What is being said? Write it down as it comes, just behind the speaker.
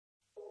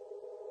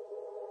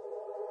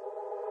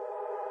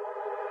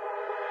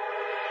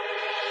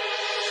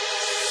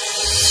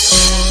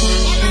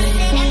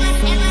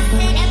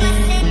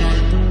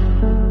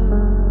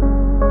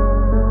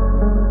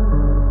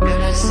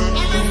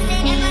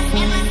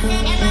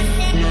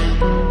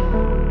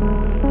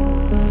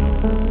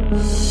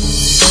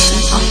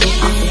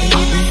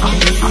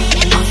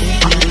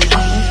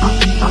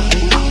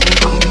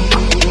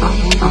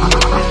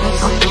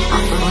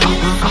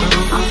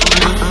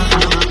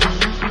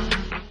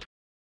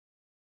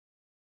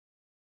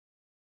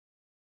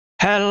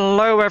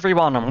Hello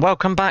everyone and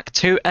welcome back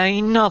to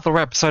another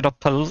episode of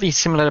Police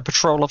Simulator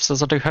Patrol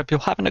Officers. I do hope you're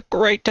having a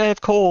great day, of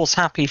course.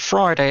 Happy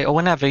Friday or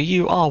whenever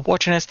you are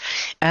watching this.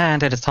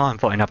 And it is time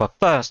for another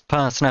first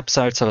person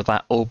episode. So with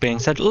that all being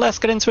said, let's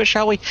get into it,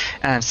 shall we?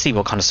 And see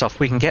what kind of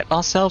stuff we can get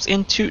ourselves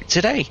into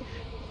today.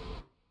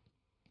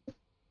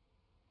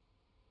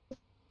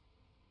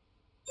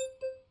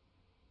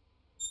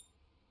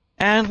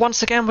 And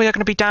once again we are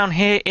going to be down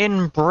here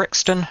in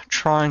Brixton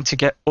trying to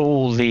get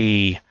all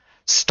the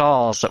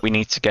stars that we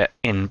need to get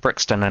in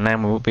Brixton, and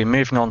then we'll be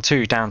moving on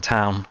to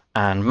downtown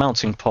and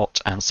Melting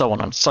Pot and so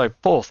on and so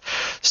forth.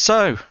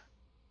 So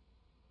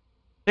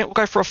it will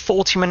go for a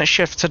 40-minute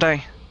shift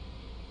today.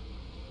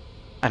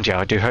 And yeah,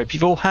 I do hope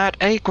you've all had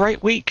a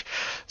great week.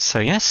 So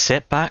yes,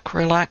 sit back,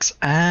 relax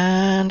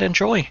and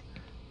enjoy.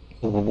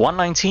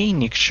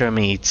 119, you can show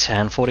me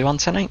 1041,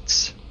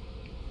 108.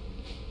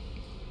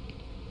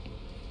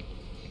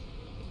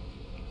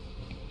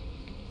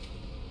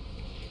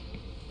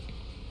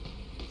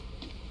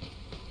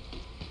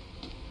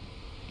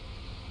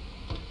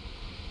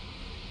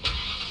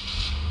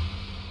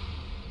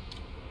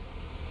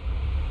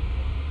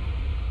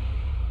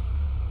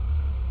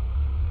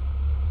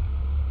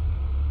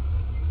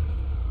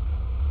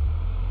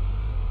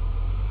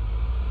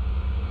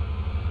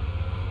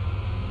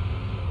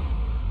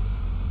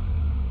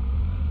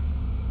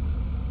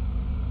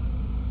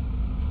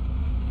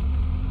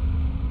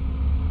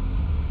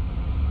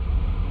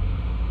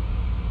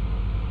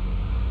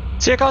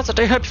 So yeah guys, I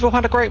do hope you've all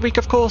had a great week,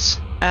 of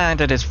course, and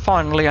it is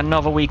finally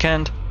another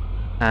weekend,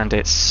 and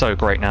it's so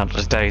great now that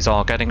the days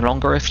are getting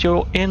longer if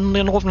you're in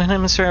the Northern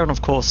Hemisphere, and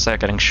of course they're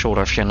getting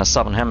shorter if you're in the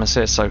Southern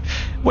Hemisphere, so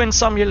win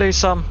some, you lose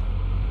some.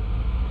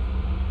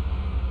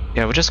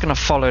 Yeah, we're just going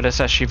to follow this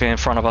SUV in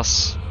front of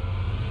us.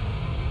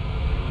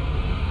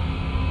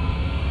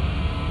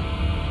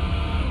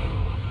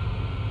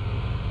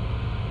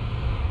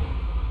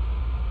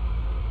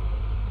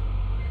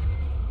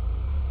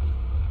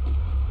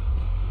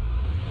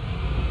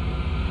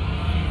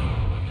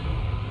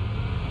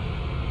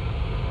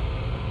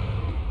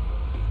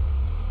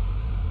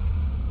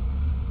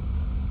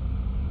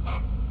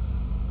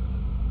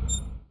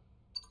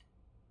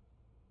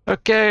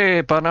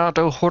 Okay,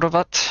 Bernardo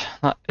Horvat,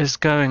 that is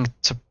going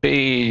to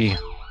be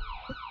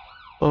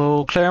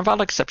all clear and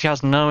valid, except he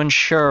has no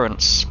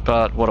insurance.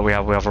 But what do we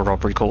have? We have a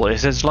robbery call.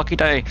 It is lucky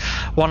day.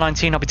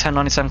 119, I'll be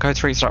 1097 code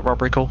 3 to that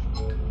robbery call.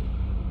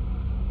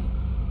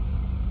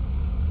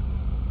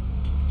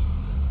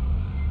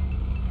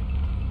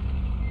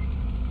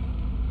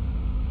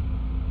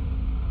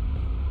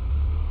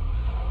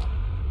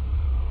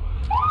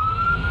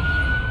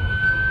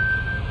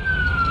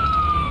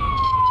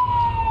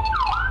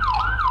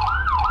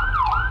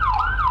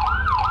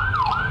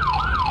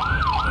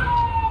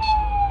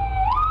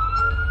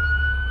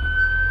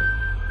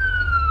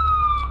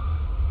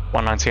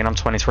 I'm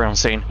 23 on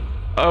scene.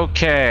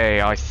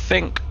 Okay, I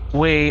think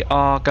we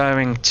are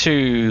going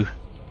to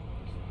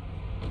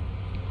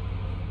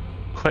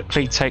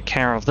quickly take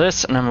care of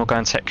this, and then we'll go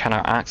and take care of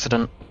our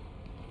accident.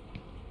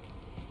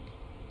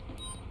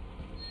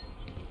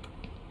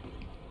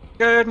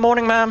 Good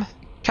morning, ma'am.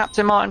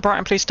 Captain Martin,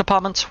 Brighton Police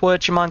Department.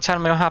 Would you mind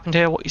telling me what happened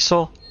here, what you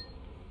saw?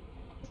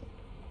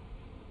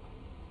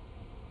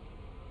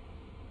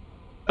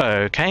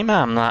 Okay,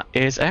 ma'am, that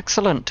is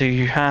excellent. Do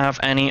you have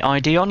any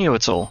ID on you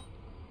at all?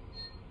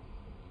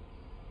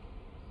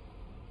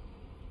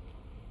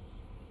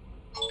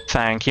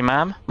 Thank you,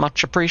 ma'am.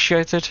 Much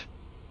appreciated.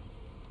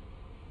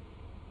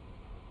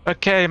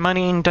 Okay,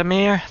 Manin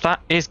Damir, that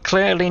is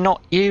clearly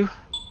not you.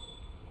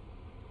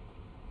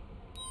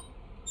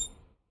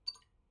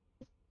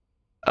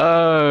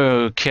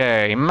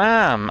 Okay,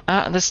 ma'am.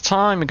 At this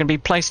time, you're going to be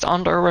placed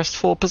under arrest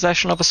for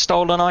possession of a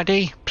stolen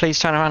ID. Please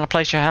turn around and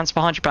place your hands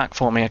behind your back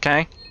for me,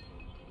 okay?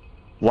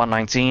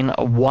 119,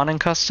 one in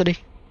custody.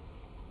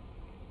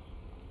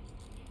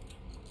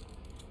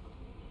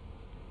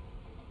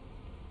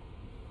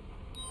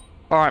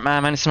 Alright,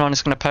 ma'am, anything on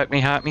is going to poke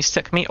me, hurt me,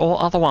 stick me,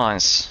 or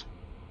otherwise.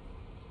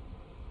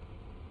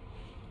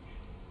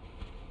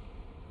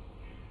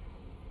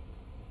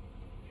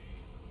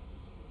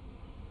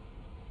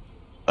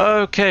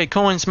 Okay,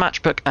 coins,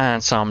 matchbook,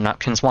 and some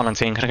napkins.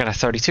 119. Can I get a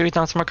 32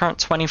 down to my current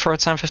 20 for a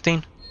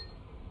 1015?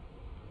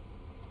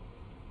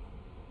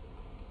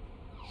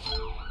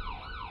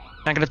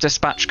 Negative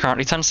dispatch,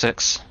 currently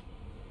 10-6.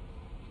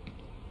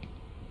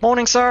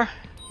 Morning, sir.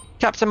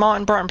 Captain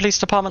Martin, Brighton Police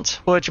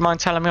Department. Would you mind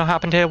telling me what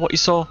happened here, what you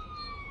saw?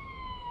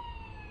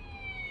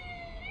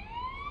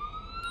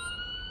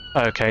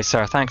 Okay,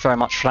 sir, thank you very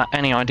much for that.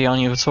 Any ID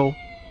on you at all?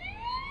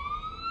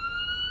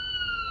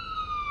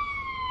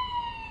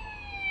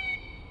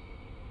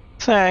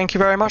 Thank you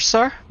very much,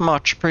 sir.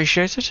 Much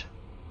appreciated.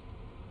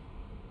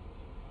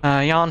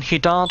 Jan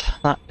Hidad,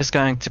 that is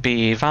going to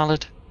be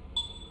valid.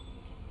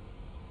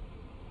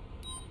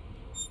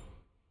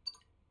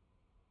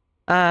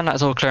 And that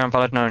is all clear and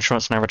valid, no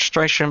insurance, no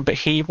registration, but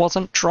he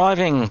wasn't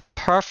driving.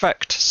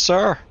 Perfect,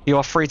 sir. You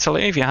are free to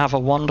leave. You have a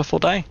wonderful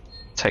day.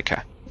 Take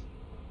care.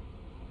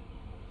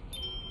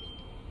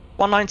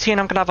 119,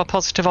 I'm going to have a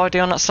positive ID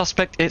on that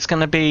suspect. It's going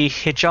to be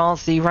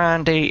Hijazi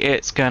Randy.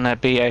 It's going to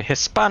be a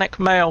Hispanic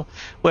male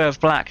with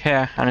black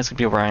hair, and it's going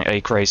to be wearing a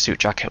grey suit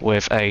jacket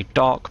with a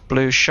dark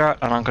blue shirt,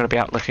 and I'm going to be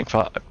out looking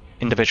for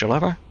individual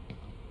over.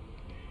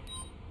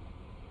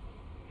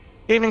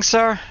 Evening,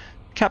 sir.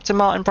 Captain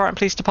Martin, Brighton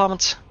Police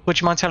Department. Would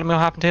you mind telling me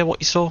what happened here,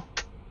 what you saw?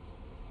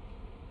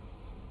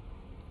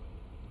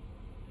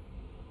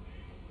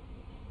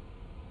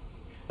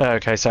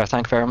 Okay, sir,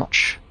 thank you very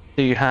much.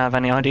 Do you have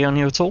any ID on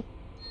you at all?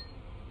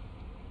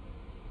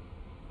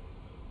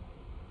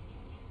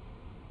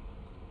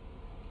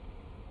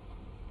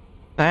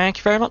 Thank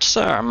you very much,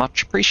 sir.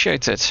 Much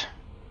appreciated.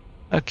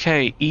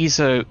 Okay,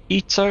 Izo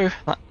Ito,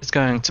 that is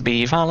going to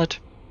be valid.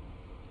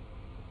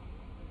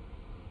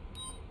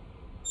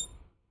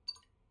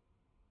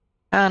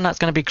 And that's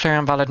going to be clear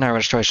and valid, no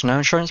registration, no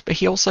insurance, but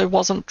he also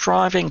wasn't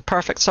driving.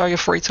 Perfect, sir, you're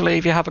free to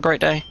leave. You have a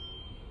great day.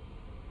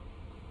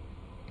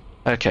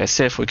 Okay,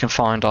 see if we can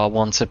find our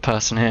wanted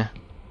person here.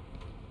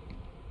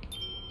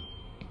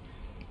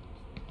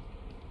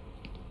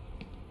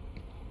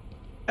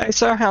 Hey,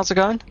 sir, how's it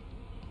going?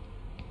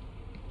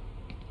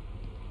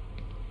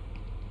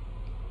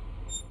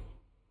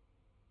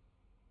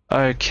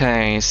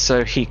 Okay,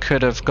 so he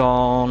could have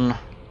gone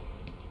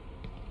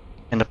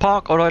in the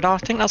park. Alright, I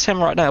think that's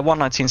him right there.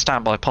 119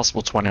 standby,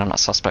 possible 20 on that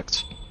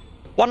suspect.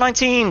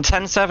 119,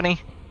 1070.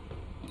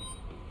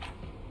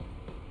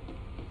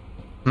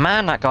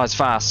 Man, that guy's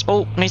fast.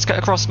 Oh, needs to get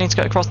across,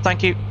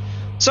 thank you.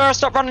 Sir,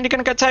 stop running, you're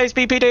gonna get tased,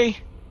 BPD.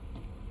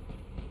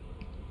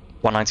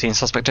 119,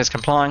 suspect is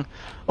complying.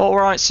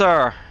 Alright,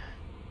 sir.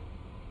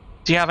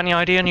 Do you have any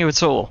ID on you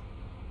at all?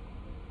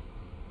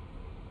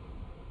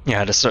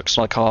 Yeah, this looks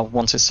like our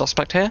wanted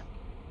suspect here.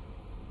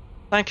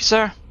 Thank you,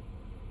 sir.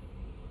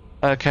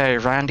 Okay,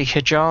 Randy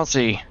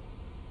Hijazi.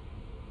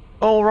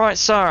 Alright,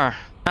 sir.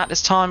 At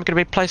this time, you're going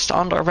to be placed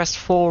under arrest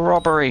for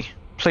robbery.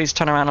 Please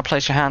turn around and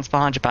place your hands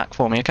behind your back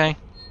for me, okay?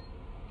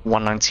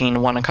 119,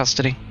 one in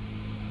custody.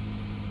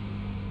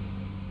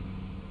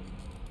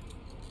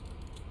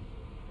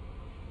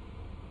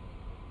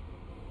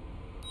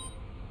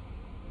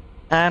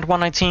 And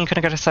 119, can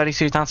I get a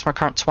 32 down to my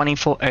current 20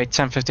 for a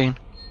 1015?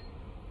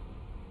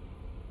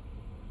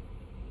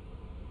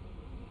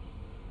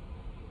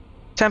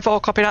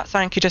 Tenfold, copy that,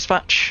 thank you,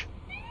 dispatch.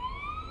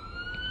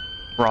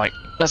 Right,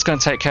 let's go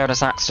and take care of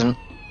this accident.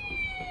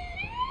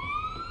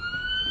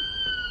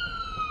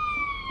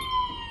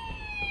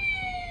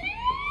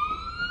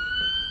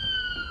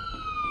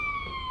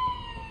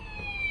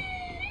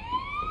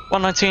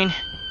 $119,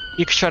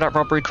 you can show that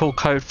robbery call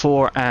code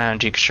 4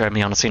 and you can show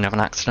me on the scene of an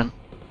accident.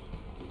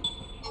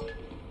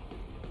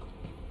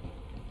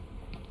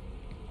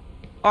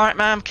 Alright,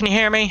 ma'am, can you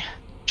hear me?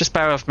 Just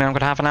bear with me, I'm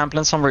going to have an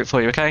ambulance en route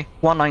for you, okay?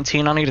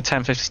 119, I need a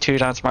 1052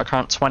 down to my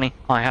current 20.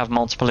 I have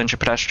multiple injured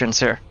pedestrians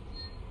here.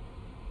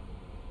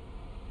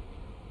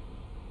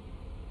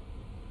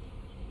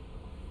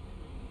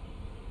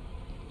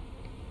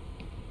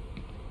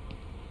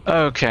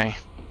 Okay.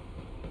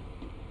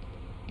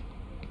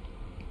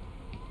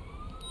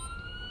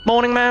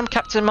 Morning, ma'am.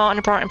 Captain Martin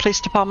of Brighton Police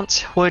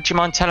Department. Would you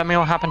mind telling me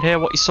what happened here,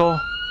 what you saw?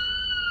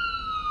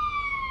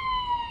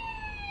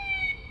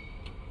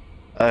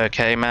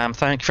 Okay, ma'am.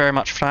 Thank you very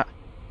much for that.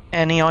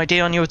 Any ID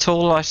on you at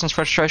all? License,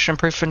 registration,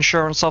 proof of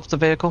insurance of the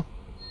vehicle?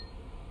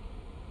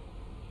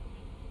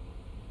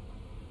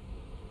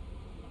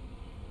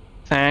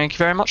 Thank you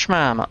very much,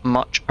 ma'am.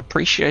 Much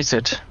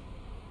appreciated.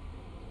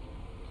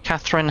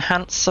 Catherine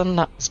Hanson,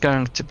 that is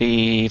going to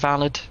be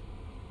valid.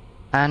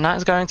 And that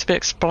is going to be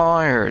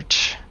expired.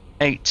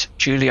 8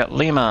 Juliet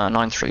Lima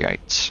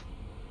 938.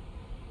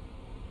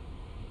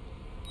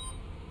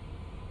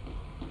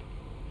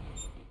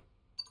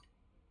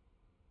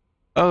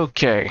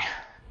 Okay,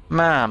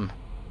 ma'am,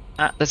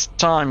 at this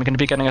time you're going to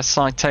be getting a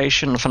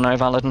citation for no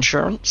valid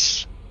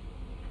insurance.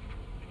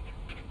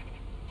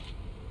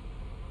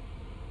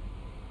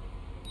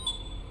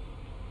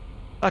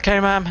 Okay,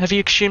 ma'am, have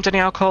you consumed any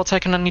alcohol,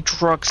 taken any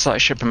drugs that I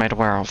should be made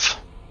aware of?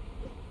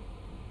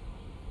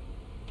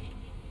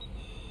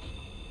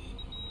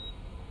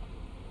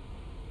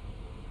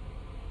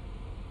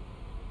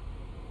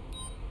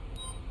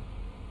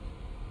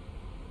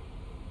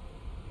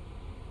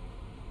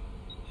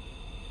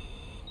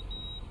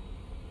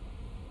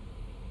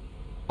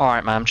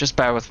 Alright, ma'am, just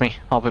bear with me.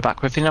 I'll be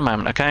back with you in a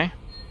moment, okay?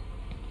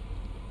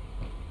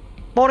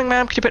 Morning,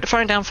 ma'am. Could you put the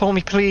phone down for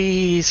me,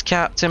 please?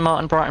 Captain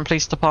Martin, Brighton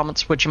Police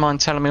Department. Would you mind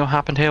telling me what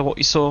happened here, what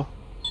you saw?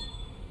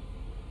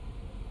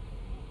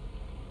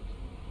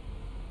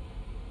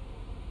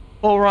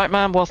 Alright,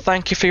 ma'am. Well,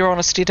 thank you for your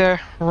honesty there.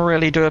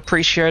 Really do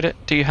appreciate it.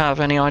 Do you have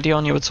any ID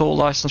on you at all?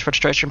 License,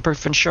 registration, proof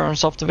of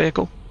insurance of the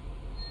vehicle?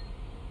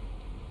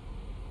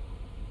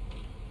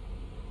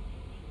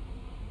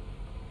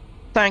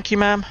 Thank you,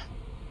 ma'am.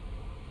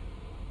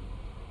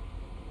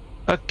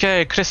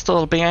 Okay,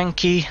 Crystal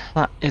Bianchi,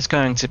 that is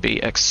going to be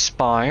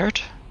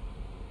expired.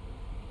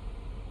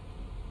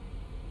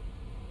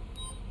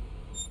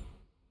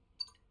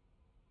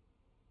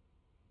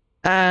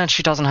 And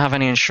she doesn't have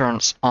any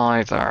insurance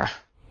either.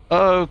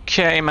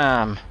 Okay,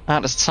 ma'am.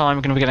 At this time,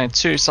 we're going to be getting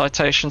 2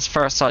 citations.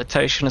 First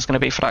citation is going to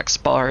be for that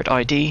expired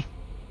ID.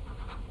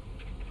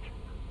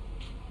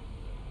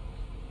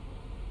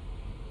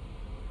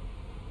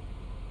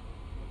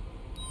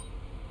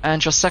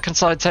 And your second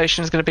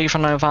citation is going to be for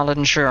no valid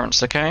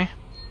insurance, okay?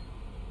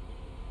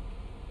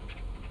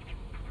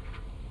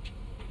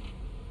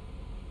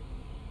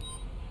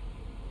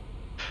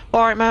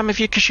 Alright, ma'am, have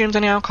you consumed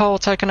any alcohol or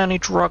taken any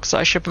drugs that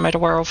I should be made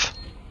aware of?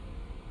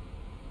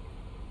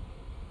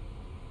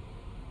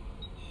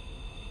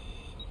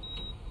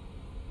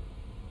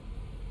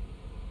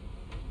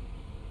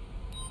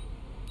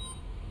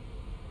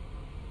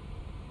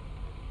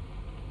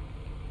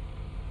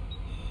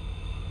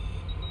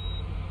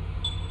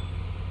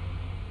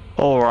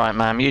 Alright,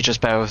 ma'am, you just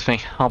bear with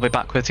me. I'll be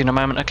back with you in a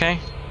moment, okay?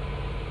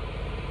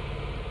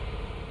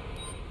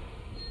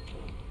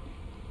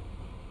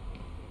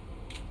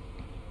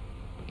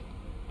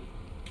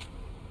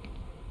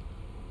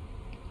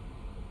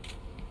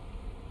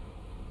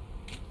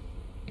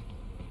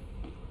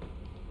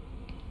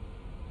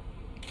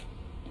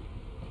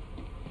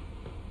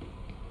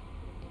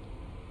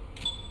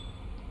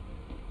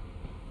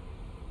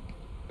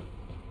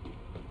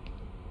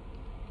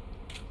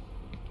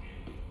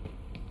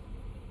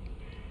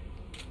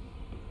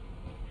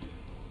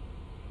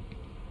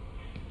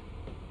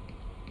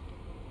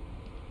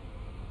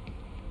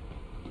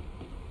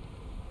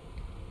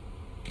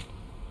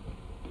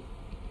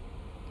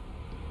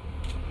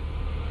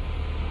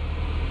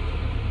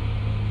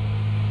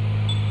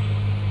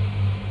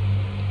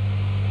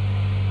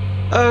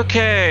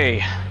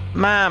 Okay,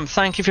 ma'am,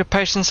 thank you for your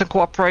patience and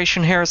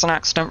cooperation. Here is an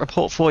accident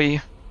report for you.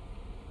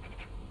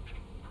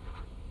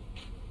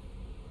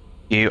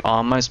 You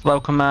are most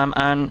welcome, ma'am,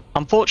 and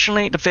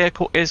unfortunately the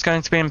vehicle is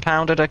going to be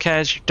impounded, okay,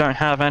 as you don't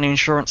have any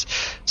insurance,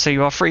 so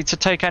you are free to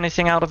take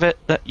anything out of it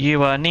that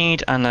you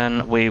need, and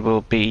then we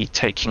will be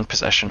taking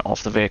possession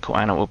of the vehicle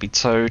and it will be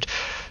towed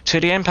to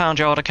the impound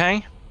yard,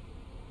 okay?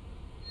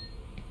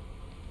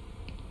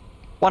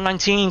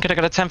 119, could I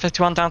get a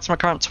 1051 down to my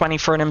current 20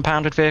 for an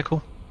impounded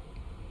vehicle?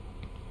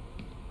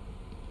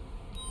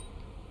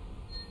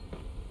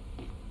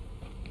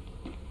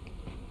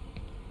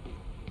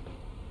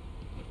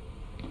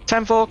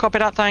 10-4, copy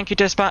that, thank you,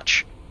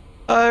 dispatch.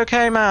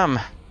 Okay, ma'am.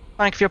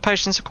 Thank you for your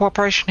patience and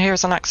cooperation.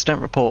 Here's an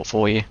accident report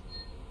for you.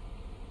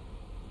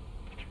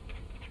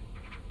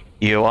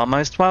 You are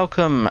most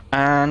welcome,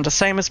 and the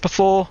same as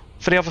before,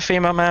 for the other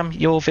female, ma'am,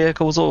 your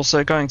vehicle is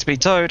also going to be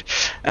towed,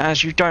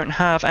 as you don't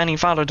have any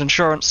valid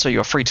insurance, so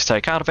you're free to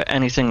take out of it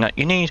anything that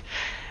you need,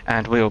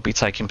 and we will be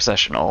taking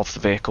possession of the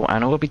vehicle,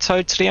 and it will be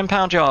towed to the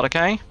impound yard,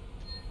 okay?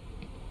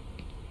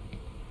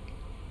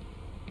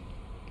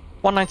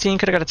 119,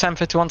 could I get a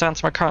 1051 down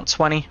to my current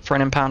 20 for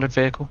an impounded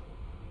vehicle?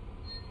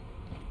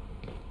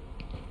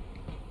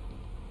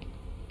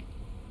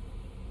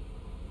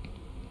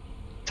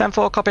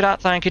 (10-4), copy that,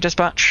 thank you,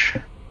 dispatch.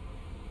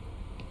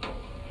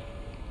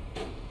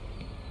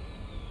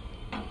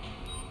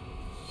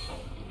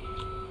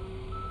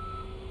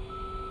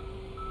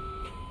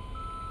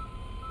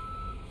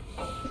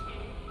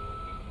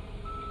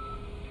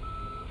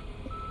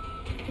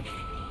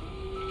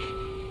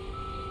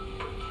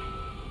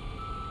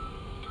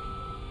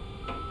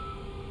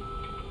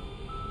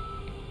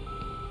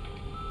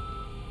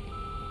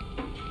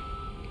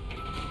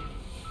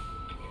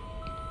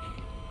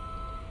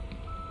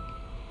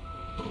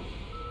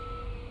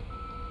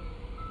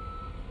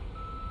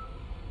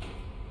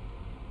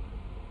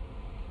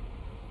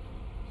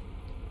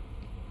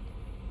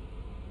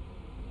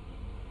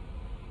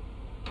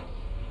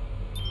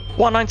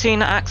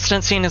 (119)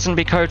 accident scene is going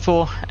to be code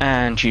 4,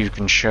 and you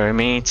can show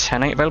me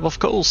 10-8 available for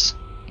calls.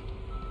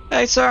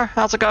 Hey sir,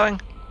 how's it going?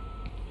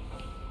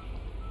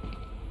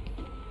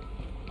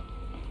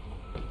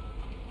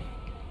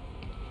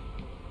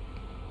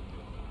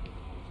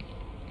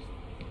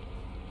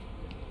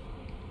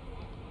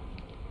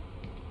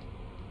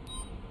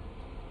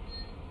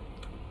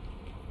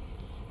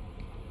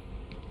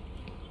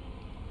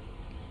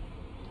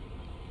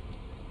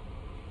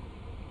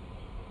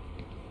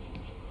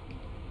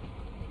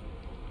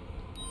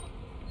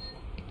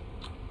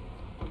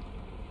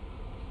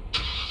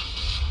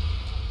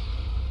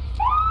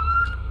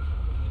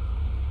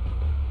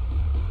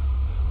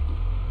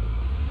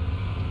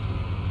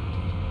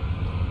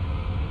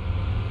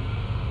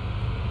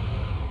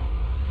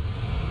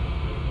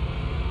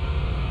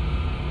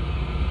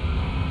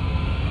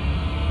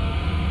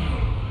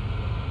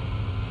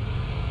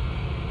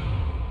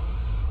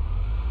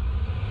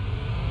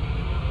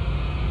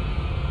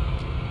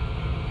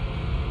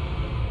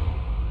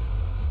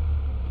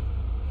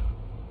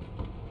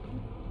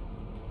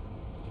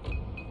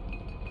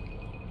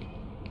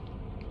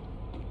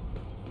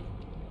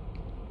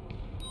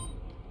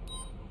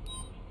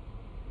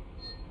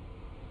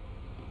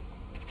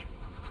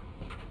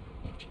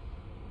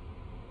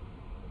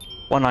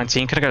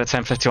 (119), could I get a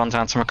 1051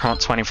 down to my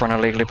current 20 for an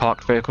illegally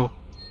parked vehicle?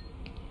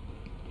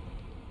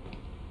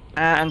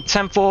 And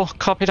 10-4,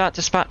 copy that,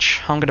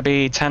 dispatch. I'm going to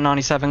be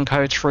 1097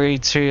 code 3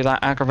 to that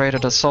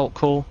aggravated assault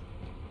call.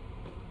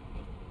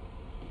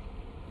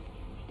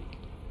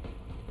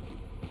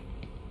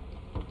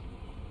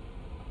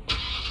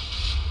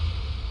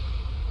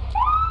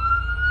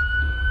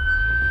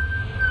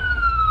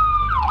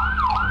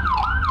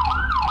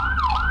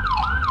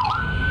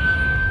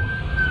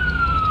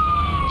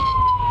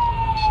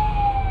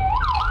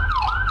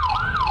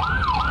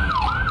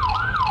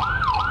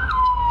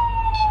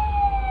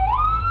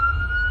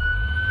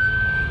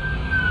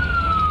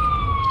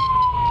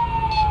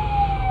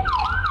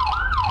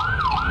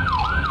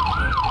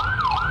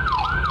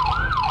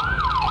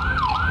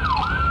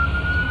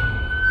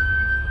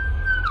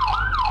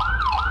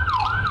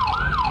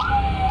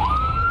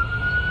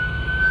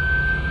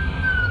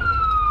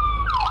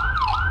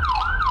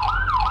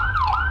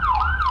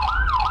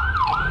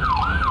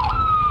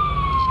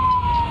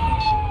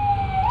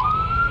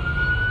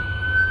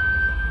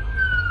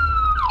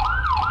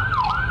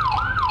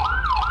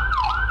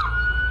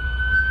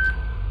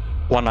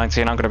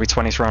 119, I'm going to be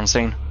 23 on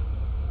scene.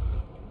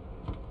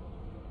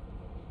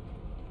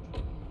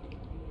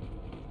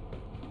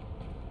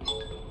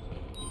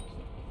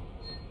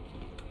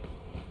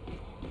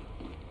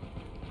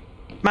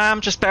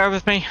 Ma'am, just bear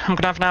with me. I'm going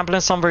to have an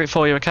ambulance en route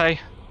for you, okay?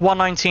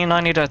 119,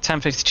 I need a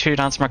 1052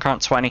 down to my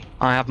current 20.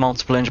 I have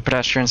multiple injured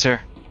pedestrians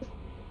here.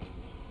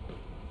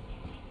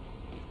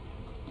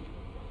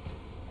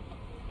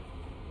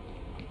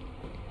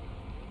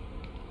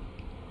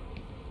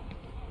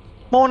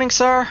 Morning,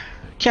 sir.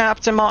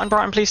 Captain Martin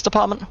Brighton Police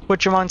Department.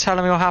 Would you mind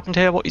telling me what happened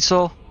here, what you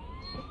saw?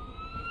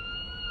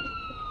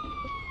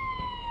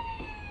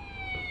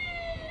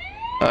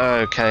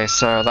 Okay,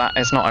 sir, that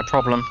is not a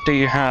problem. Do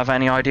you have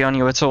any ID on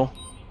you at all?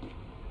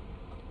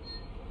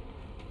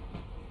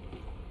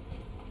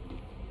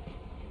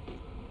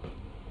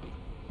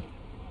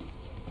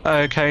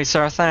 Okay,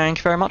 sir, thank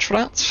you very much for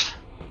that.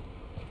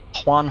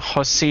 Juan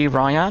Jose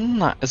Ryan,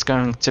 that is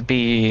going to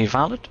be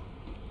valid.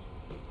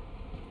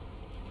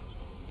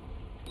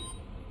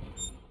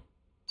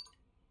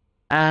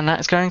 And that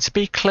is going to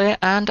be clear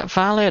and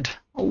valid.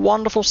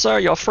 Wonderful, sir,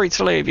 you're free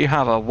to leave. You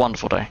have a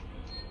wonderful day.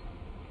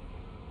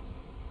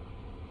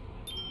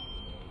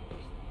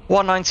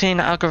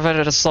 119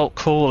 aggravated assault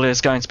call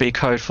is going to be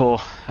code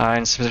for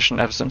insufficient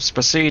evidence to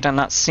proceed, and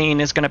that scene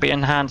is going to be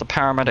in hand of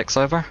paramedics,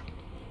 over.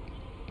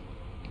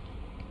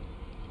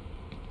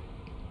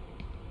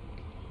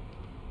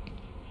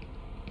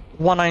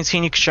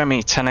 $119, you can show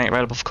me 10-8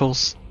 available for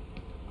calls.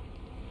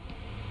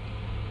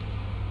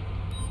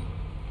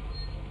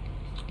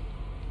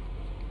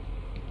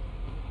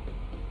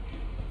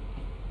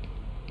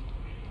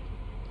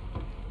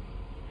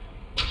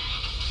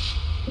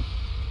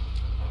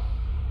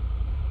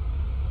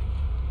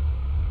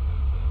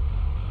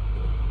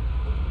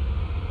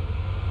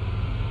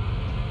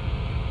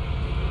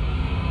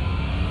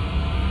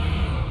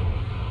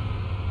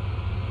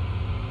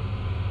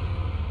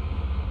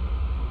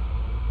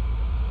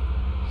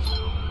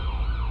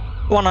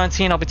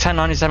 $119, I'll be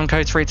 1097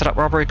 code 3 to that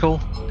robbery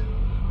call.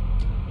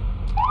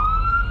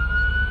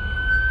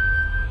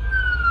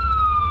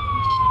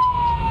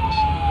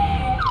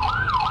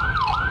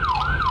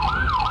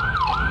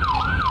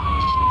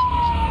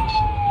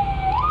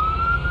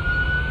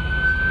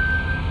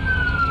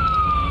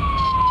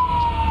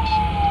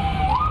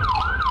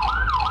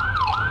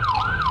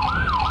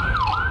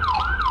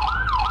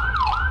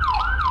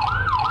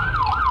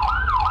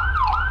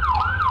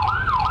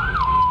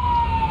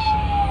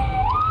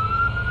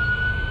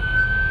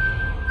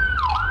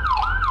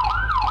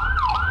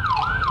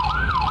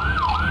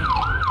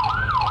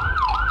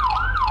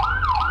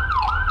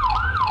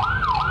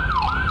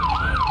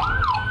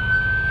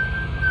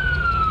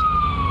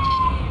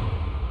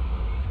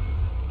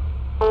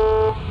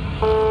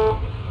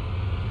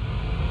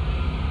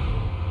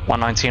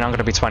 $119, I'm going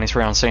to be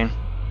 23 on scene.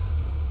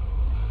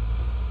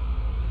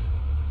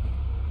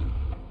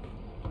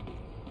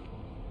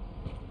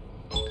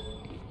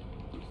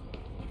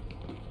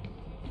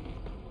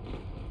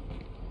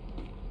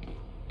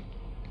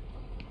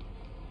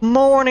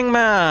 Morning,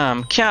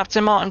 ma'am.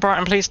 Captain Martin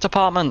Brighton Police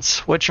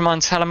Department. Would you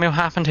mind telling me what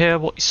happened here,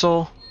 what you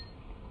saw?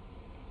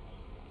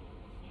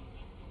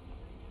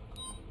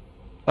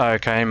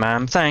 Okay,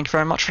 ma'am. Thank you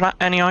very much for that.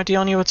 Any ID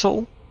on you at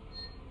all?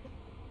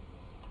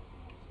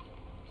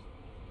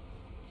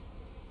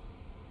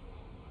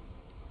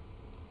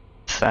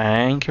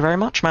 Thank you very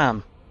much,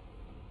 ma'am.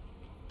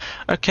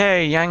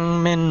 Okay,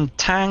 Yang Min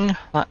Tang,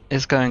 that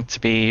is going to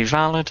be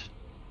valid.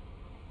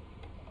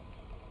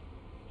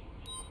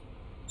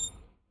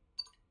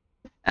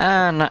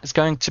 And that is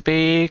going to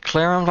be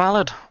clear and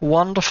valid.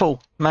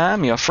 Wonderful.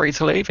 Ma'am, you're free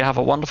to leave. You have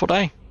a wonderful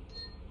day.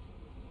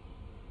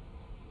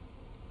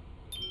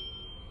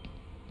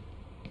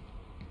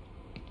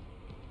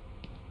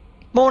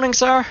 Morning,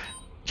 sir.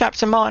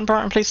 Captain Martin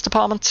Brighton Police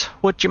Department.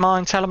 Would you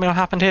mind telling me what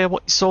happened here,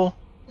 what you saw?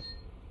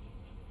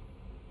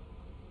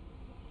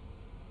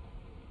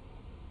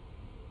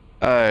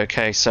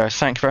 Okay, sir.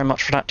 Thank you very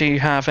much for that. Do you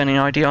have any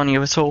ID on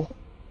you at all?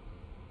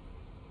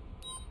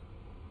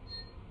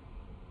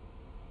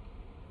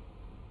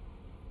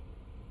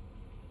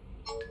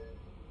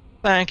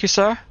 Thank you,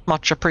 sir.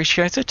 Much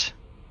appreciated.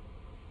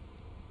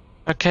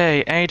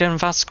 Okay, Aiden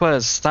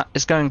Vasquez. That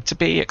is going to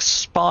be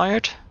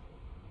expired.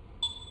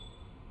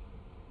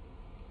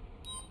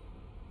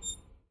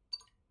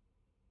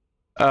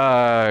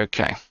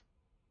 Okay.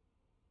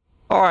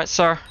 Alright,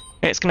 sir.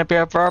 It's going to be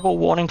a verbal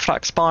warning for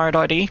expired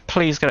ID.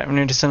 Please get it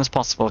renewed as soon as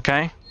possible,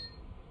 okay?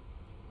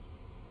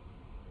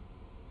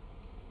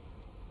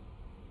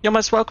 You're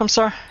most welcome,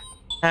 sir.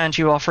 And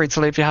you are free to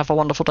leave. You have a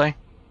wonderful day.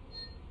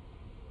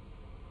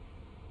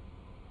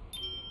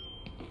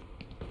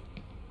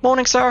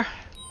 Morning, sir.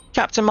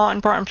 Captain Martin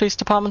Brighton Police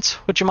Department.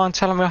 Would you mind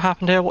telling me what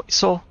happened here, what you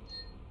saw?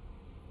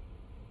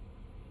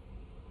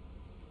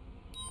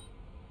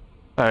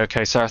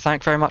 Okay, sir.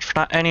 Thank you very much for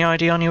that. Any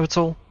ID on you at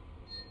all?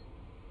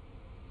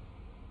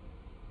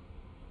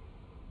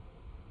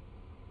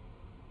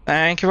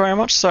 Thank you very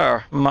much,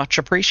 sir. Much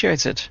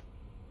appreciated.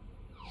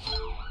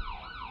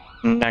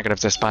 Negative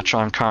dispatch,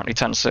 I'm currently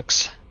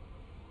 10-6.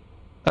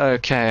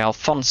 Okay,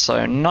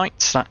 Alfonso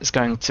Knight, that is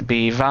going to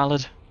be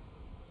valid.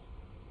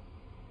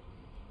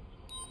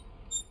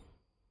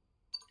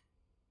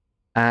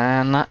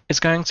 And that is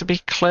going to be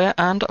clear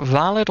and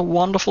valid.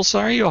 Wonderful,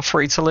 sir. You are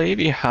free to leave.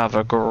 You have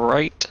a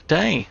great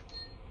day.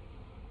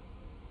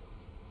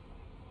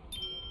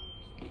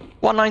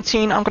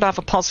 119, I'm going to have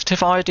a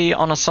positive ID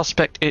on a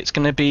suspect. It's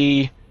going to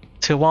be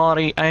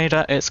Tiwari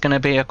Ada. It's going to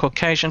be a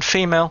Caucasian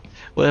female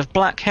with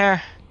black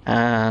hair.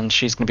 And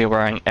she's going to be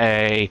wearing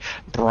a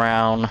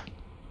brown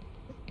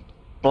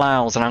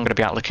blouse. And I'm going to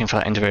be out looking for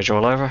that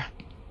individual. Over.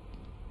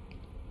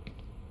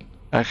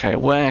 Okay,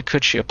 where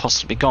could she have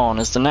possibly gone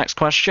is the next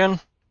question.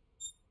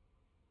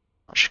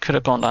 She could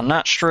have gone down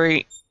that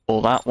street,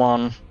 or that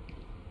one.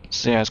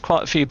 So yeah, there's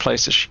quite a few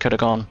places she could have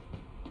gone.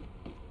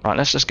 Right,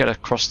 let's just get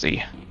across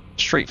the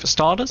street for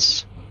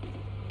starters.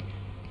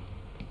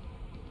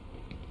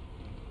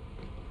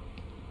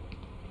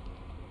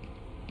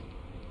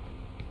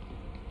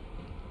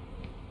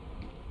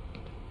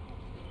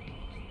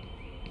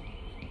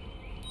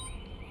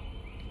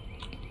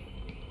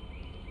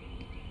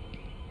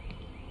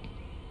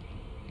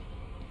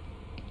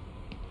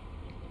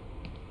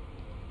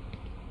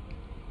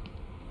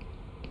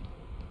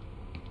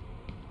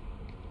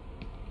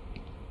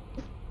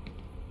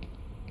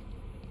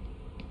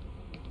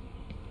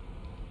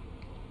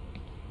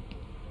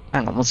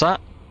 Hang on, was that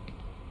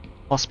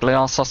possibly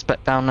our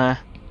suspect down there?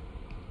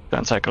 Go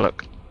and take a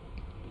look.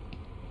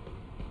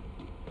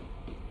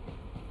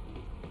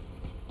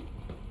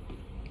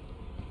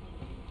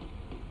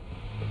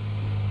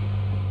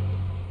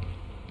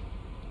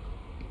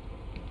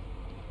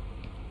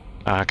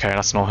 Okay,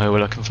 that's not who we're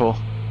looking for.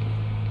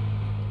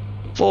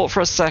 Thought for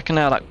a second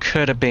now that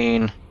could have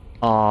been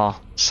our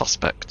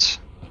suspect.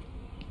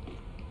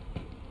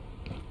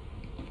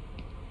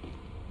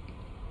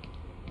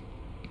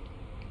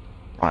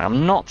 Right,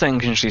 I'm not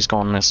thinking she's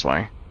gone this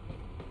way.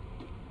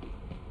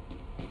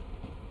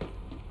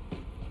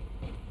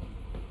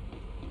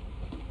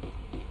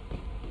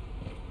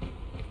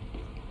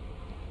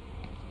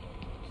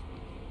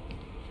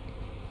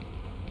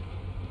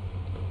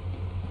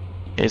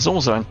 It's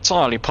also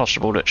entirely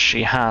possible that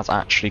she has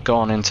actually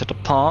gone into the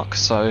park,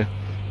 so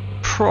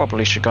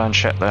probably should go and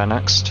check there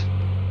next.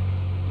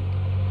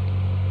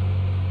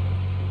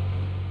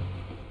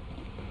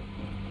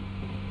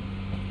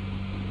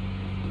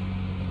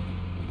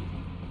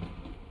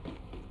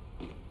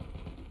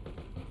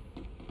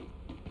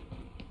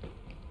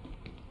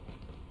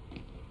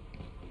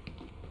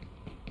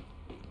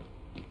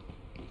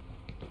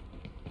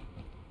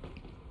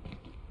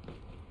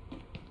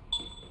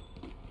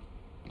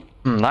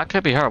 That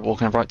could be her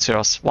walking right to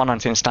us.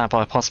 119 stand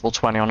by, possible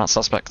 20 on that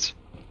suspect.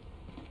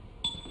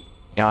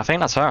 Yeah, I think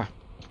that's her.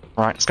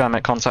 Right, let's go and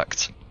make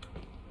contact.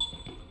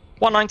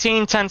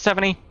 119,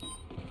 1070.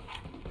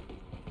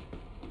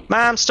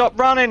 Ma'am, stop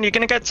running, you're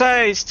gonna get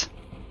tased.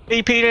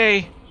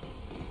 BPD.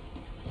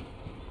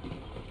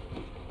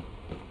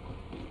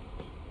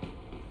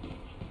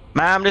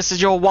 Ma'am, this is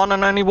your one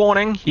and only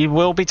warning. You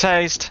will be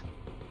tased.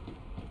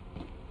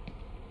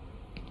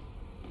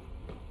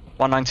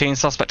 119,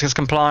 suspect is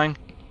complying.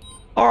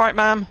 Alright,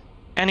 ma'am.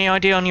 Any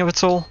ID on you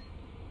at all?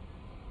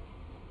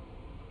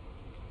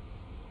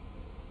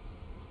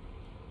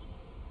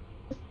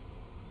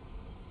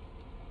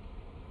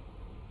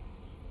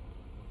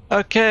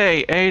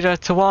 Okay, Ada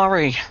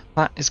Tawari.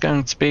 That is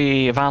going to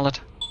be valid.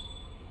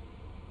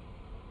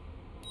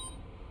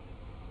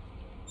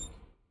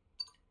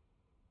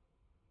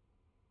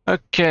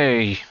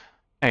 Okay.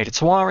 Ada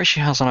Tawari, she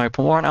has an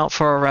open warrant out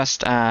for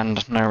arrest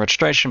and no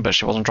registration, but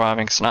she wasn't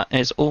driving, so that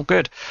is all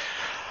good.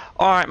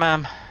 Alright,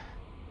 ma'am.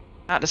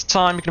 At this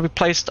time, you're going to be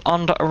placed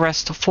under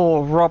arrest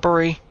for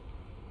robbery,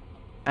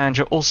 and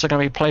you're also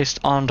going to be placed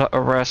under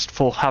arrest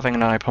for having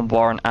an open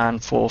warrant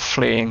and for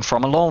fleeing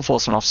from a law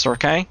enforcement officer,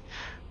 okay?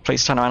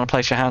 Please turn around and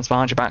place your hands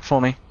behind your back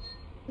for me.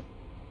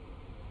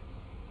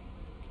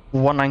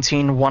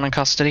 119, one in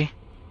custody.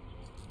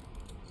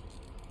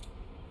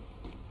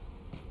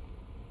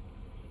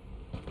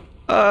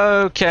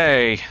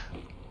 Okay.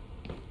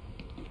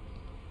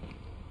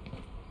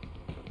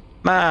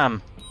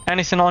 Ma'am.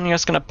 Anything on you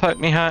that's going to poke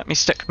me, hurt me,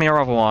 stick me, or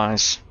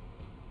otherwise?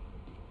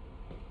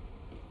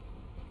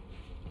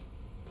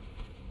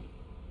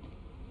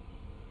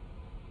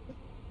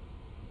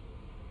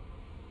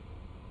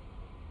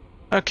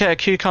 Okay,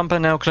 Cucumber,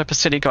 Nail Clipper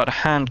City got a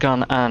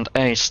handgun and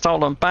a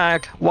stolen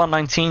bag.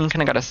 119,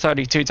 can I get a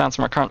 32 down to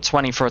my current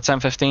 20 for a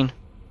 1015?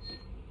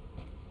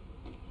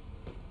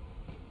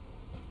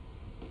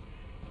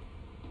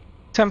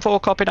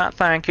 (10-4), copy that,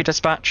 thank you,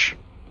 dispatch.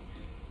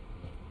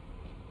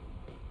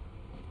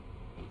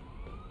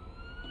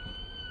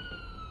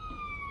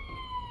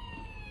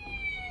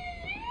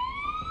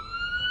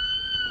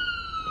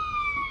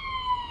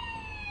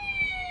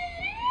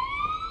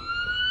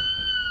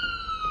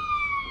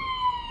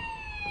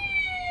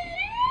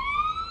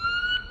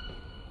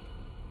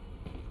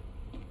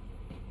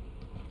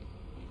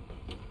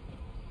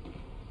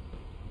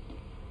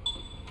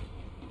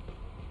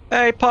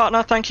 Hey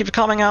partner, thank you for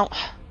coming out.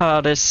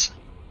 This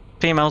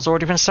female's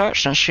already been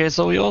searched and she is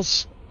all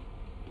yours.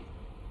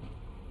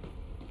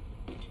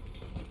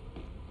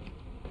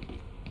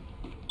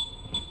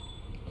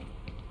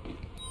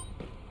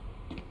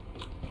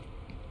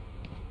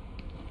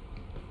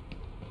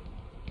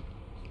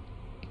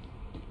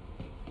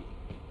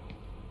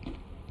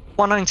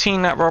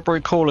 119 that robbery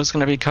call is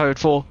going to be code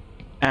for,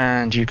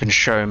 and you can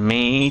show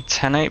me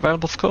 10-8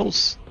 available for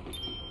calls.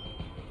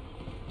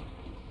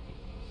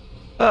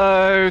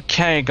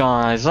 Okay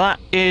guys, that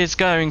is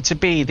going to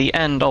be the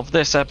end of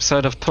this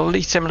episode of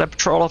Police Simulator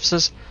Patrol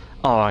Officers.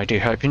 I do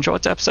hope you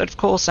enjoyed the episode, of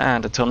course,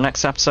 and until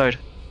next episode,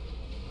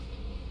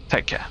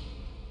 take care.